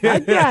connection.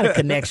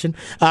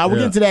 We'll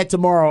get into that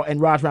tomorrow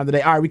and Raj Around the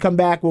Day. All right, we come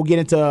back. We'll get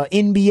into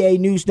NBA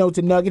news, notes,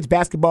 and nuggets,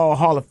 basketball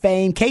Hall of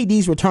Fame,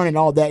 KD's returning,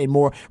 all that and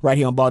more right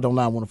here on Ball Don't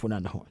Lie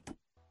 104.9 The Horn.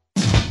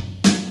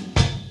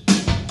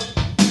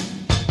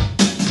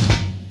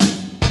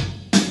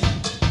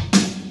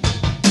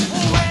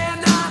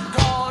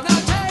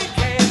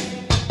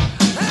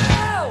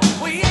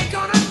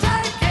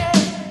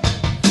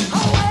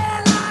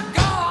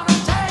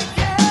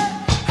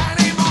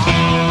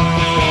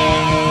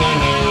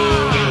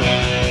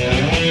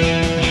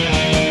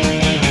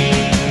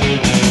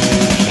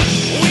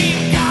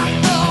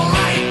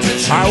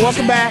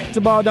 Welcome back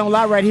to Ball Don't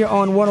Lie right here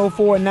on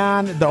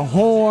 104.9 The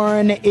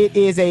Horn. It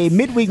is a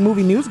midweek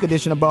movie music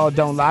edition of Ball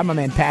Don't Lie. My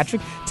man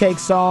Patrick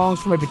takes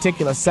songs from a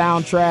particular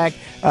soundtrack,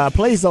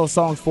 plays those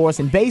songs for us,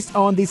 and based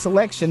on the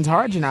selections,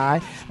 Harj and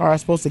I are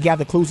supposed to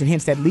gather clues and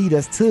hints that lead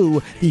us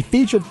to the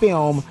featured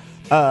film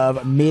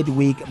of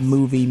midweek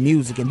movie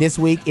music. And this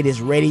week it is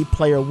Ready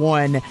Player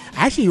One. I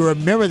actually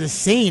remember the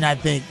scene, I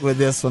think, with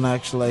this one,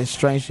 actually.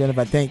 Strange enough,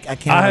 I can't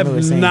remember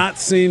the scene. I have not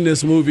seen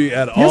this movie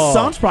at all. Your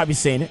son's probably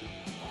seen it.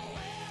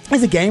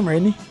 He's a gamer,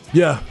 isn't he?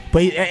 Yeah.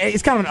 But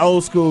it's kind of an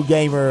old school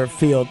gamer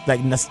feel, like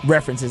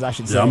references, I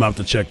should say. Yeah, I'm going to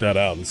have to check that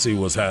out and see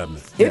what's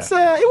happening.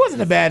 It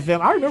wasn't a bad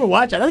film. I remember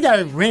watching it. I think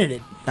I rented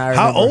it.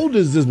 How old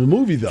is this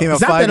movie, though? Came out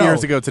 5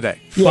 years ago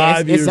today. Yeah,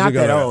 5 years ago. It's not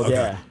that old, okay.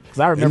 Yeah.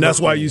 I remember, and that's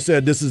why you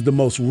said this is the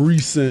most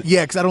recent.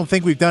 Yeah, because I don't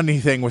think we've done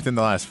anything within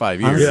the last 5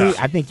 years.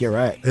 Honestly, I think you're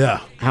right. Yeah.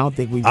 I don't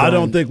think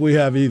we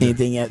have either.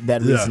 Anything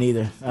that recent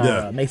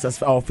either. Makes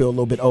us all feel a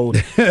little bit old.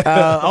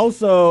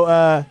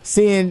 Also,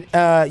 seeing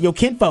your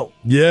kinfolk.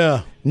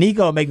 Yeah.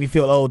 Nico make me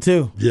feel old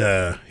too.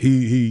 Yeah,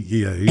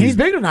 he's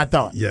bigger than I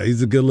thought. Yeah,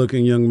 he's a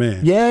good-looking young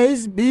man. Yeah,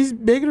 he's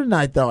bigger than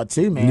I thought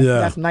too, man.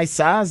 Yeah, got some nice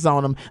size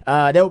on him.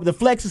 The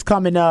flex is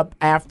coming up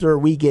after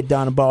we get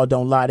done. And Ball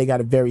Don't Lie. They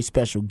got a very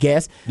special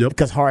guest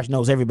because Harsh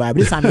knows everybody, but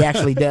this time he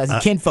actually does. He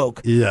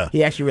kinfolk. Yeah,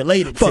 he actually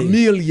related.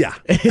 Familia.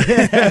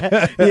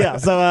 Yeah,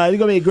 so it's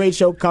gonna be a great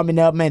show coming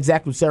up, man.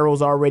 Zach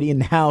Lucero's already in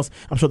the house.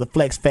 I'm sure the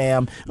Flex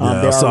fam.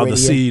 I saw the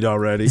seed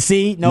already. The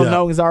seed,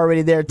 Nogan's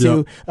already there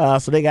too.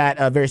 Yep. So they got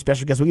a very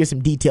special guest. We'll get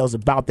some details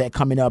about that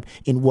coming up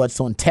in What's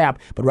on Tap.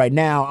 But right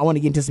now, I want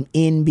to get into some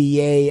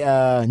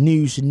NBA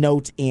news,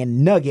 notes,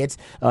 and nuggets.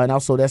 And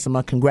also, there's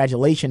some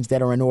congratulations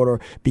that are in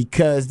order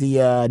because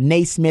the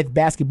Naismith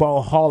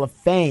Basketball Hall of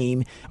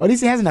Fame, or at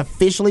least it hasn't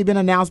officially been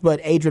announced, but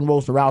Adrian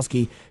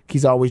Wojnarowski,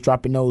 he's always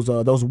dropping those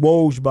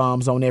Woj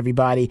bombs on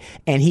everybody.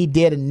 And he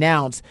did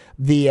announce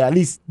at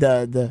least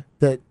the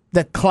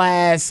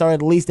class, or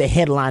at least the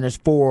headliners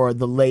for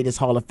the latest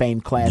Hall of Fame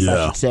class,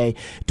 I should say.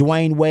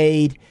 Dwayne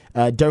Wade,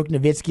 Dirk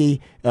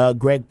Nowitzki,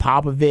 Greg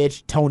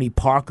Popovich, Tony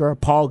Parker,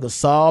 Paul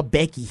Gasol,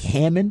 Becky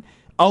Hammond.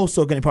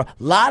 Also going to be a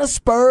lot of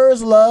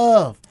Spurs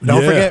love.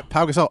 Don't forget,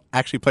 Pau Gasol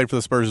actually played for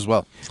the Spurs as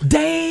well.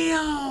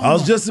 Damn! I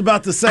was just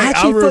about to say,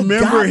 I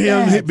remember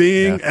him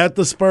being at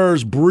the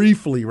Spurs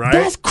briefly, right?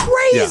 That's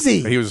crazy.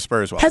 Yeah, he was a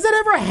Spurs as well. Has that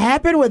ever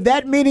happened with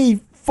that many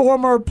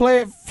former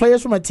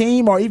players from a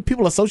team, or even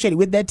people associated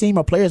with that team,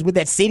 or players with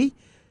that city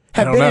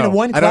have been in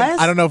one class?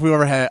 I don't know if we've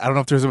ever had. I don't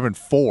know if there's ever been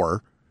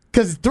 4.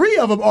 Because 3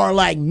 of them are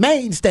like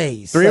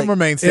mainstays. 3 of them are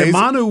mainstays. And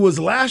Manu was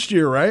last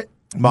year, right?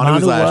 Manu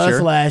was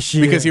last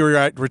year because he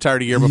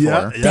retired a year before.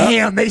 Yeah.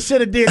 Damn, they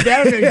should have did that.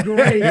 That would have been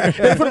great.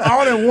 They put them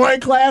all in one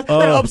class. They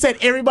upset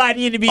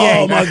everybody in the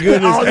NBA. Oh my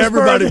goodness,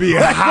 everybody be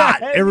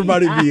hot.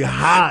 Everybody be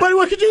hot. But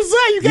what could you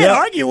say? You can't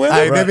argue with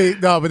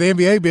them. But the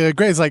NBA be like,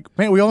 great. It's like,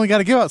 man, we only got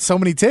to give out so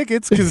many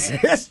tickets because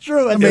that's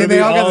true. I mean, they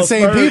all got the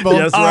same people.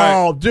 That's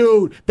right. Oh,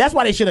 dude, that's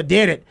why they should have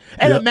did it.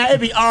 And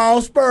it'd be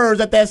all Spurs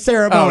at that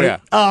ceremony. Oh yeah.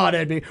 Oh,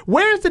 that'd be.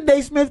 Where's the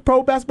Naismith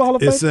Pro Basketball Hall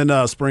of Fame? It's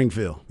in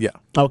Springfield. Yeah.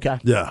 Okay.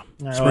 Yeah.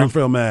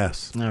 Springfield,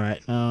 Mass. All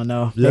right. Oh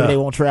no. Maybe they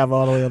won't travel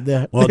all the way up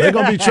there. Well, they're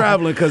gonna be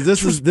traveling because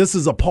this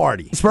is a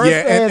party. Spurs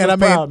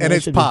and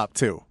it's pop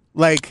too.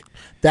 Like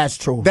that's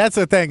true. That's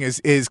the thing is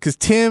because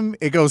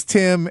it goes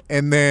Tim,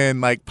 and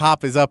then like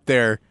Pop is up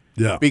there.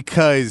 Yeah.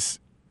 Because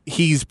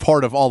he's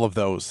part of all of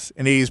those,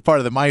 and he's part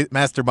of the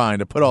mastermind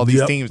to put all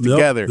these teams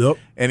together. Yep.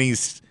 And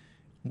he's,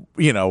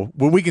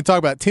 when we can talk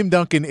about Tim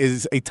Duncan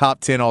is a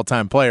top 10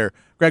 all-time player.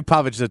 Greg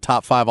Popovich is a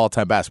top 5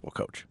 all-time basketball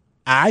coach.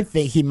 I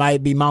think he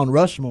might be Mount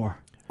Rushmore.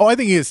 Oh, I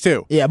think he is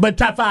too. Yeah, but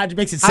top 5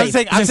 makes it safe.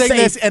 I'm saying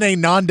this in a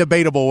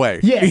non-debatable way.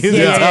 Yeah, he's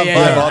a top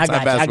 5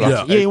 all-time basketball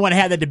coach. You didn't want to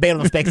have that debate on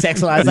the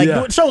Spectacular. Like,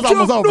 the show's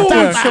almost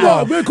over. Come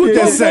on, man. Quit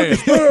Just saying.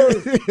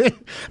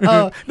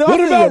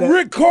 What about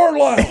Rick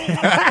Carlisle?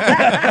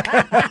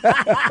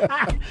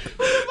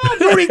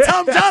 Rudy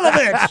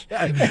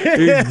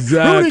Tomjanovich.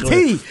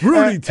 Exactly.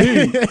 Rudy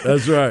T.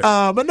 That's right.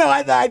 But no,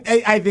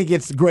 I think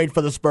it's great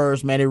for the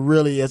Spurs, man. It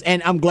really is.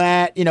 And I'm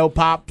glad,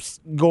 Pop's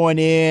going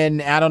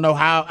in. I don't know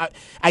how.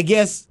 I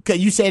guess cause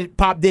you said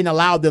Pop didn't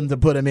allow them to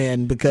put him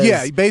in because.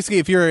 Yeah, basically,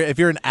 if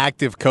you're an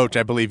active coach,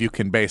 I believe you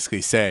can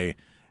basically say,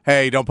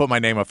 hey, don't put my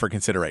name up for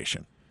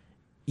consideration.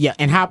 Yeah,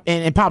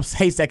 and Pops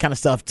hates that kind of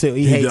stuff too.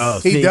 He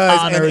does. He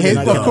does. And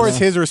of course,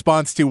 that. his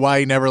response to why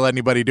he never let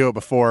anybody do it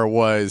before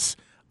was,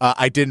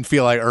 I didn't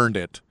feel I earned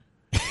it.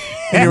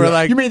 And you were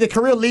like, you mean the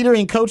career leader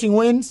in coaching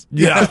wins?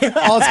 Yeah.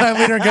 All-time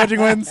leader in coaching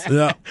wins?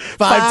 Yeah.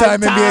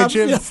 Five-time NBA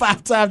champion.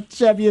 5-time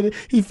champion.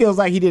 He feels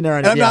like he didn't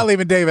earn it. I'm not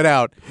leaving David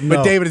out, but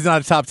No. David is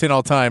not a top 10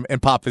 all-time, and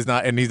Pop is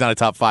not, and he's not a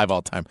top 5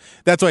 all-time.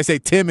 That's why I say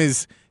Tim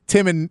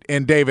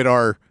and David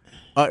are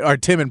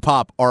Tim and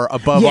Pop are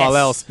above Yes. all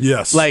else.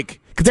 Yes. Like,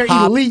 because they're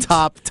top, elite.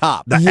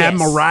 top. The Yes.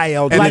 Admiral.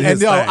 And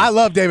I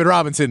love David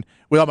Robinson.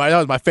 That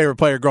was my favorite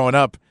player growing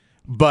up,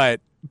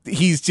 but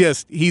he's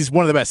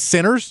one of the best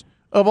centers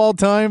of all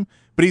time.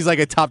 But he's like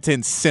a top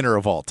 10 center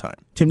of all time.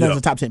 Tim Duncan's Yeah.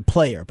 a top 10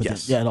 player, but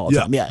Yes. at all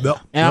time. Yeah. Yep.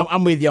 And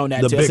I'm with you on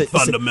that The too. big It's a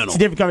fundamental. It's a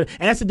different cover,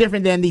 and that's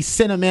different than the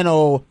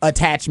sentimental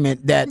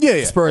attachment that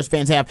Yeah. Spurs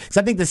fans have. Because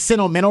I think the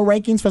sentimental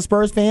rankings for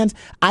Spurs fans,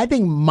 I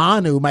think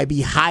Manu might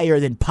be higher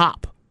than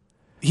Pop.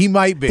 He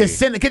might be.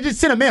 Because it's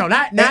sentimental,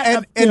 not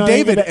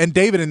and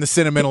David in the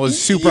sentimental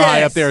is super high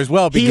Yes. up there as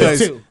well He is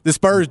because too. the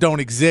Spurs don't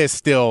exist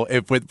still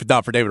if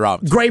not for David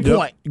Robinson. Great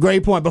point.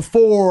 Great point.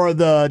 Before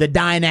the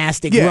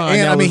dynastic Yeah, run.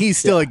 and that I mean was- he's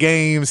still at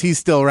games, he's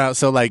still around.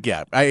 So like,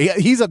 yeah,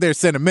 he's up there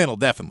sentimental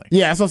definitely.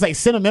 Yeah, so say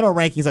sentimental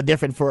rankings are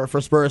different for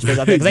Spurs fans.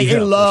 I think 'cause they Yeah,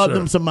 for love sure.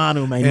 them some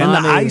Manu, man. And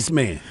Manu. the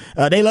Iceman.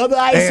 They love the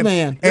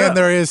Iceman. And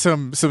there is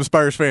some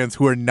Spurs fans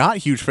who are not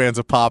huge fans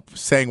of Pop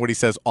saying what he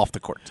says off the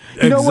court.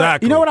 You know Exactly.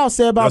 What, you know what I'll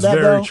say about That's that,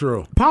 very though?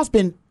 true. Pop's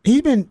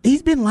he's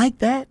been like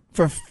that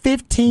for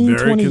 15,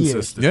 Very 20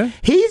 consistent. years. Yeah.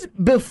 He's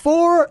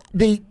before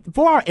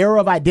our era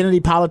of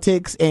identity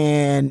politics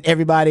and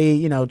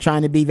everybody,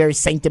 trying to be very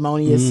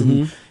sanctimonious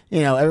and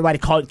everybody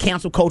called it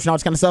cancel culture and all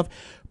this kind of stuff.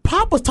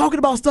 Pop was talking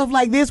about stuff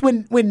like this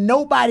when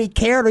nobody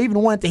cared or even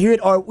wanted to hear it,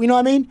 or you know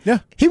what I mean? Yeah.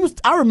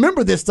 I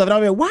remember this stuff. And I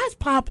mean, why is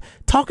Pop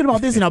talking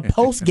about this in a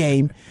post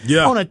game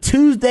Yeah. on a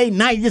Tuesday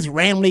night? He just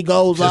randomly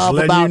goes Just off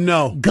letting about you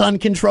know. gun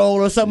control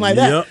or something like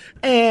that. Yep.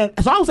 And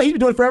so I would say he's been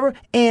doing it forever.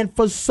 And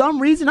for some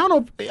reason, I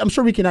don't know, I'm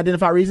sure we can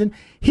identify a reason,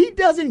 he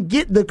doesn't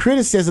get the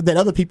criticism that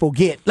other people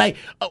get. Like,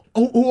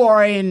 who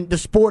are in the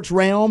sports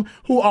realm,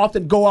 who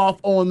often go off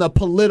on the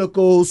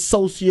political,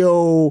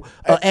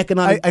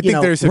 socio-economic, I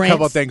think there's a couple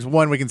rants. of things.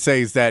 One we can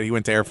say is that he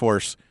went to Air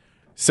Force.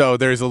 So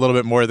there's a little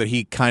bit more that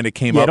he kind of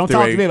came Yeah, up don't through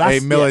talk to me about- a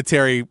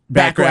military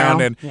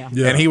background, and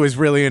Yeah. and he was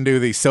really into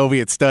the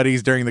Soviet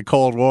studies during the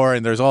Cold War.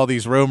 And there's all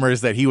these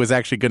rumors that he was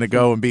actually going to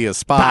go and be a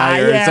spy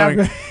or Yeah.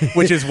 something,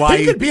 which is why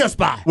He could be a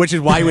spy. Which is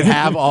why he would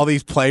have all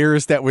these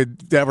players that were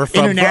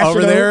from International,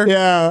 over there,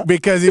 yeah.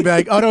 because he'd be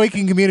like, oh no, he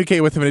can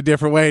communicate with him in a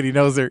different way, and he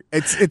knows they're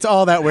it's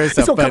all that weird It's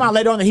stuff. gonna come but- out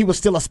later on that he was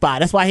still a spy.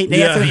 That's why they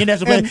Yeah. had some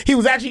international play. He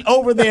was actually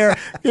over there.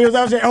 He was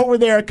actually over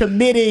there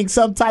committing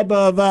some type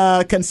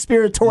of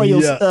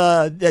conspiratorial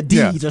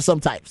deeds or some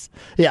types.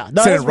 Yeah,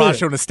 no, Sending that's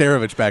Rasho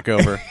Nesterovic back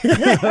over.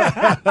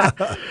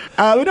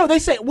 they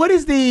say, what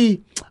is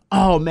the?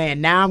 Oh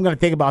man, now I'm gonna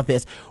think about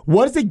this.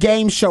 What is the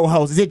game show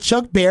host? Is it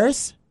Chuck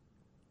Barris?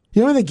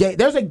 You know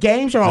there's a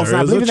game show host. There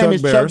I is believe a his name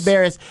is Chuck Chuck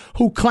Barris,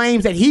 who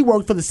claims that he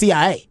worked for the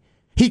CIA.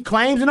 He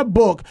claims in a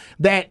book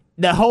that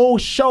the whole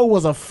show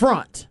was a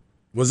front.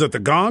 Was it the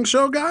Gong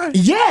Show guy?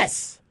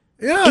 Yes.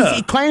 Yeah.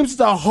 He claims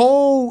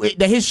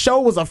that his show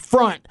was a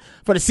front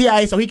for the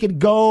CIA, so he could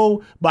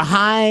go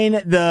behind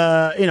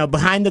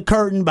the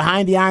curtain,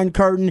 behind the Iron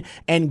Curtain,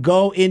 and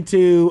go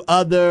into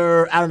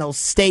other,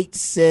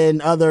 states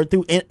and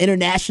through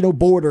international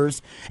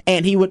borders,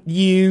 and he would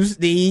use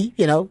the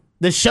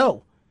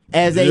show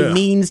as a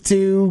means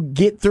to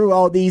get through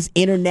all these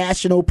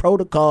international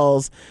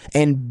protocols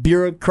and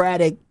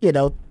bureaucratic,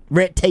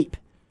 red tape.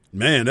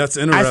 Man, that's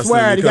interesting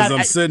swear to because God,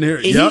 I'm sitting here.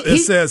 he- It he-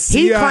 says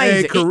he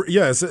CIA. claims it.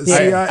 It says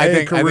CIA I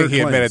think career he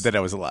admitted claims.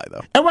 that was a lie,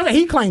 though. And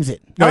he claims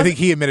it. No, I think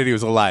he admitted he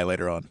was a lie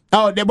later on.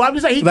 Oh, well, I'm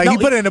just saying He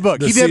put it in a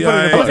book. The He did put it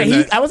in a CIA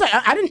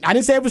book. I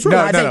didn't say it was true.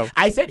 No,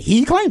 I said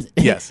he claims it.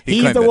 Yes, he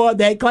he's claimed the it. one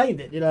that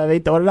claimed it. They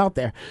throwed it out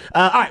there.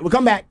 All right, we'll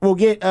come back. We'll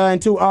get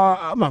into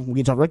our. We'll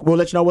get to our break. We'll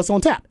let you know what's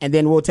on tap, and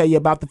then we'll tell you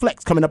about the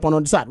flex coming up on the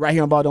other side right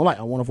here on Ball Don't Lie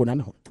on 104.9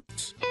 The Horn.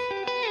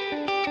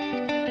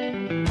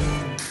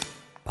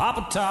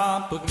 Papa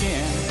Top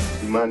again.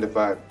 You mind if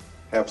I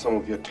have some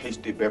of your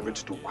tasty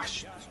beverage to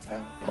wash this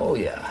down? Oh,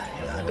 yeah.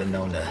 I've been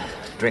known to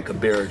drink a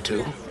beer or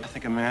two. I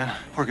think a man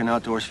working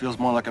outdoors feels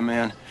more like a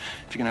man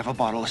if you can have a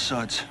bottle of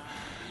suds.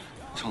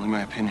 It's only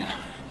my opinion,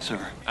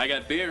 sir. I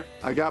got beer.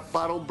 I got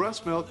bottled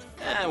breast milk.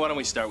 Why don't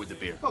we start with the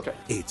beer? Okay.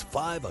 It's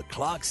 5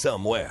 o'clock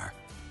somewhere.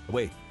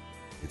 Wait,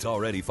 it's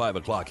already 5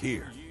 o'clock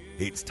here.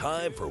 It's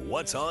time for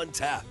What's on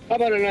Tap. How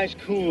about a nice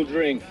cool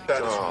drink?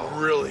 That is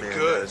really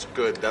good. That's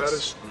good.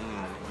 That's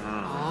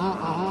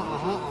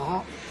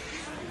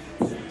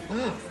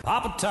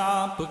Papa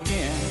Top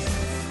again.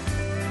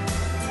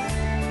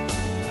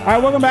 All right,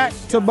 welcome back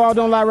to Ball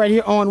Don't Lie right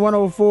here on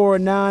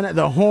 104.9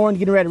 The Horn.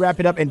 Getting ready to wrap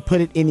it up and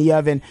put it in the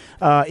oven.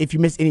 If you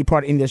missed any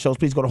part of any of the shows,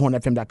 please go to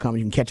hornfm.com.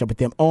 You can catch up with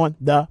them on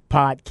the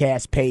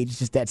podcast page. It's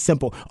just that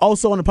simple.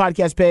 Also on the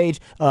podcast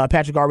page,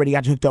 Patrick already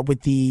got you hooked up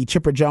with the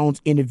Chipper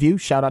Jones interview.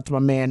 Shout out to my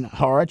man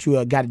Harge,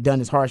 who got it done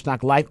his Harge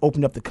Knock Life.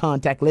 Opened up the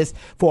contact list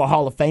for a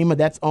Hall of Famer.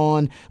 That's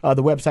on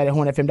the website at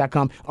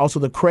hornfm.com. Also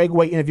the Craig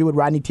Way interview with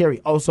Rodney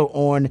Terry. Also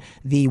on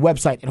the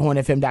website at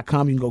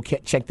hornfm.com. You can go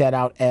check that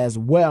out as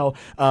well.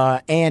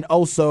 And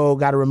also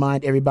got to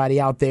remind everybody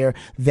out there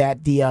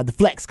that the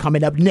Flex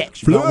coming up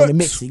next. You got the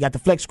mix. You got the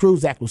Flex crew.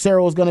 Zach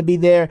Lucero is going to be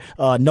there.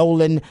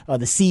 Nolan,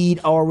 the Seed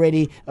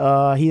already.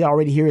 He's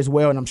already here as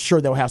well, and I'm sure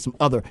they'll have some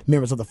other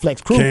members of the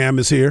Flex crew. Cam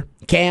is here.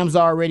 Cam's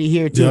already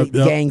here too. Yep.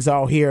 The gang's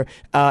all here,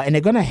 and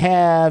they're going to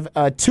have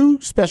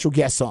 2 special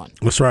guests on.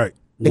 That's right.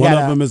 One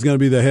of them is going to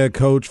be the head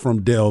coach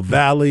from Del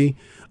Valley,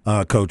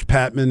 Coach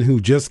Patman,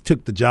 who just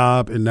took the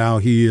job, and now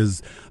he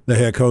is the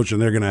head coach,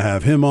 and they're going to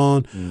have him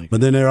on.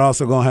 But then they're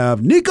also going to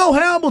have Nico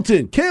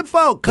Hamilton, Kim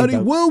Falk, Cuddy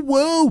Woo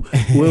Woo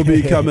will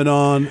be coming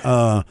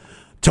on.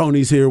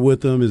 Tony's here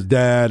with them, his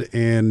dad,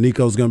 and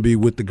Nico's going to be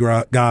with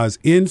the guys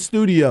in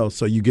studio,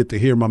 so you get to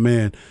hear my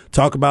man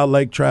talk about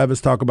Lake Travis,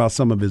 talk about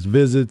some of his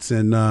visits,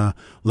 and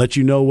let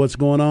you know what's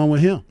going on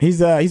with him. He's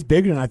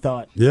bigger than I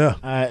thought.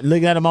 Yeah.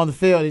 Looking at him on the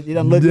field, he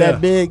doesn't look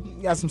that big.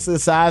 He got some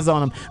size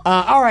on him.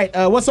 All right,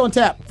 what's on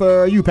tap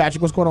for you,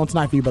 Patrick? What's going on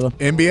tonight for you, brother?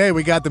 NBA,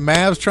 we got the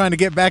Mavs trying to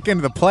get back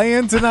into the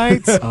play-in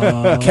tonight.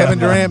 Kevin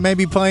Durant may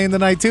be playing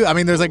tonight, too. I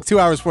mean, there's like 2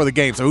 hours before the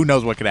game, so who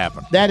knows what could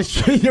happen. That is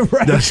true. You're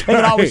right. That's They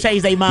can always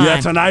change their mind.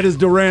 Yeah, tonight is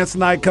Durant's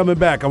night coming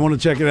back. I want to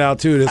check it out,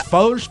 too. His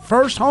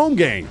first home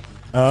game.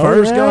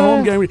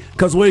 Home game.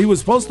 Because when he was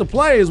supposed to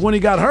play is when he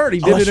got hurt. He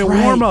did it in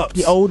warm-ups.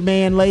 The old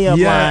man layup line.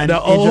 Yeah,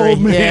 the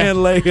old man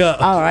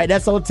layup. All right,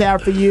 that's on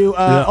tap for you.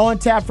 On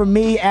tap for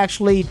me,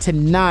 actually,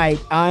 tonight,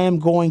 I am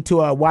going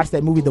to watch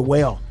that movie, The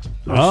Whale.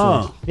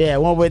 Oh. Yeah,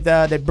 one with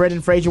that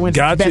Brendan Fraser wins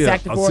Gotcha. Best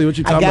Actor I'll for. see what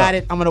you're talking I got about.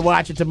 it. I'm going to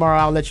watch it tomorrow.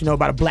 I'll let you know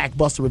about a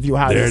Blackbuster review.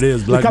 How There it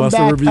is, we come Blackbuster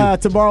back, review.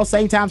 Tomorrow,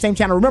 same time, same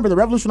channel. Remember, the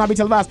revolution will not be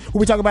televised. We'll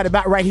be talking about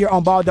it right here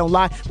on Ball Don't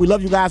Lie. We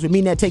love you guys. We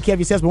mean that. Take care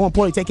of yourselves, but more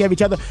importantly, take care of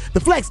each other. The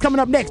Flex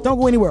coming up next. Don't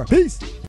go anywhere. Peace.